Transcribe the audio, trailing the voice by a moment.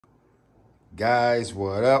Guys,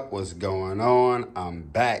 what up? What's going on? I'm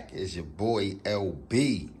back. It's your boy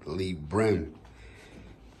LB, Lee Brim.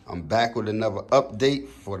 I'm back with another update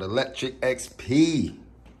for the Lectric XP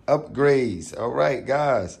upgrades. All right,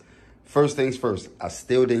 guys. First things first, I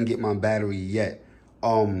still didn't get my battery yet.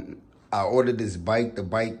 I ordered this bike. The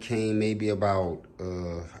bike came maybe about,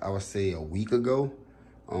 I would say a week ago.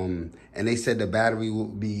 And they said the battery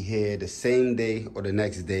would be here the same day or the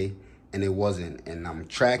next day. And it wasn't. And I'm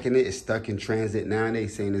tracking it. It's stuck in transit now. They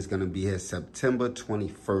saying it's going to be here September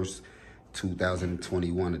 21st,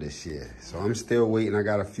 2021 of this year. So I'm still waiting. I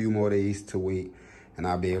got a few more days to wait. And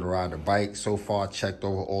I'll be able to ride the bike. So far, I checked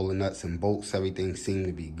over all the nuts and bolts. Everything seemed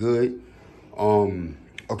to be good.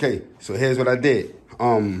 Okay, so here's what I did.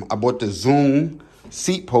 I bought the Zoom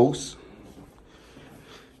seat post.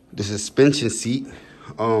 The suspension seat.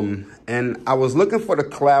 And I was looking for the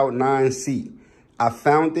Cloud 9 seat. I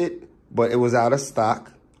found it, but it was out of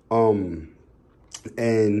stock. And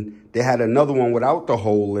they had another one without the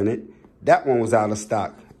hole in it. That one was out of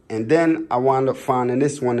stock. And then I wound up finding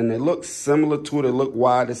this one, and it looks similar to it. It looked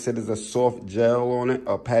wide. It said there's a soft gel on it,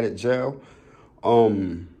 a padded gel.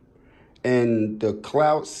 And the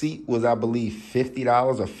Cloud seat was, I believe,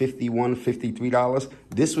 $50 or $51, $53.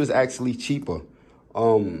 This was actually cheaper.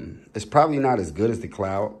 It's probably not as good as the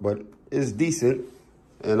Cloud, but it's decent.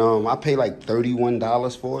 And I paid like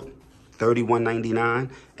 $31 for it,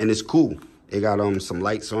 $31.99, and it's cool. It got some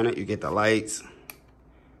lights on it. You get the lights,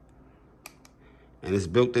 and it's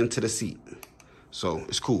built into the seat, so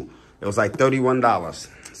it's cool. It was like $31.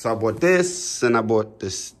 So I bought this, and I bought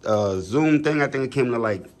this Zoom thing. I think it came to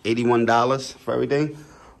like $81 for everything.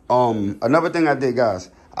 Another thing I did,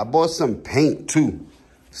 guys, I bought some paint too,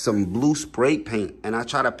 some blue spray paint, and I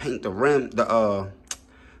try to paint the rim, the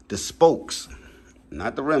spokes.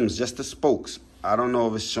 Not the rims, just the spokes. I don't know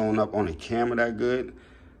if it's showing up on the camera that good.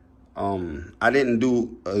 I didn't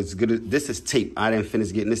do as good as, this is tape. I didn't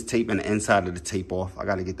finish getting this tape and the inside of the tape off. I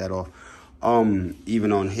got to get that off.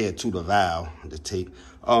 Even on here too, the valve, the tape.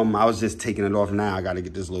 I was just taking it off now. I got to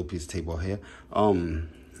get this little piece of tape off here.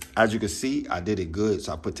 As you can see, I did it good.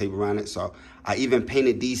 So I put tape around it. So I even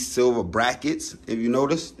painted these silver brackets. If you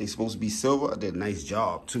notice, they're supposed to be silver. I did a nice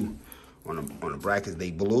job too. On the brackets,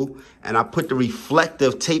 they blue. And I put the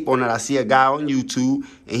reflective tape on it. I see a guy on YouTube,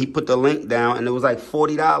 and he put the link down, and it was like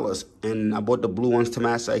 $40. And I bought the blue ones to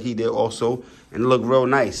match like he did also, and it looked real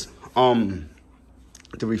nice. The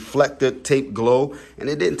reflective tape glow, and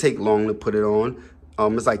it didn't take long to put it on.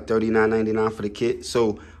 It's like $39.99 for the kit.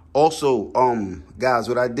 So also, guys,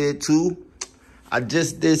 what I did too, I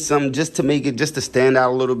just did some just to make it, just to stand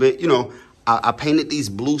out a little bit. You know, I painted these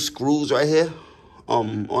blue screws right here.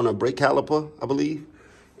 On a brake caliper, I believe.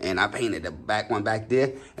 And I painted the back one back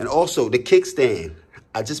there. And also the kickstand.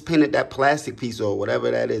 I just painted that plastic piece or whatever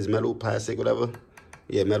that is, metal, plastic, whatever.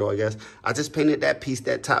 Yeah, metal, I guess. I just painted that piece,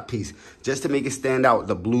 that top piece, just to make it stand out.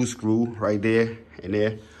 The blue screw right there and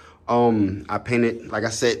there. I painted, like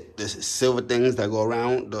I said, the silver things that go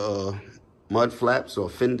around the mud flaps or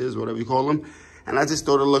fenders, whatever you call them. And I just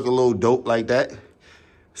thought it looked a little dope like that.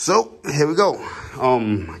 So here we go.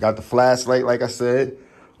 I got the flashlight, like I said.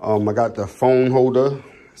 I got the phone holder,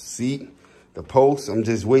 seat, the post. I'm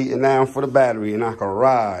just waiting now for the battery, and I can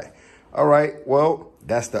ride. All right, well,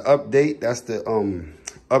 that's the update. That's the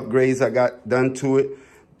upgrades I got done to it.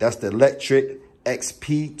 That's the Lectric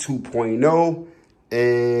XP 2.0.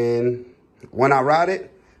 And when I ride it,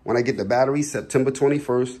 when I get the battery, September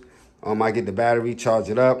 21st, I get the battery, charge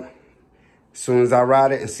it up. As soon as I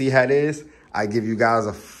ride it and see how it is, I give you guys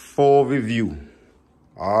a full review.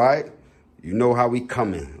 All right? You know how we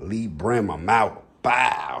coming. Lee Brim, I'm out.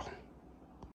 Bow.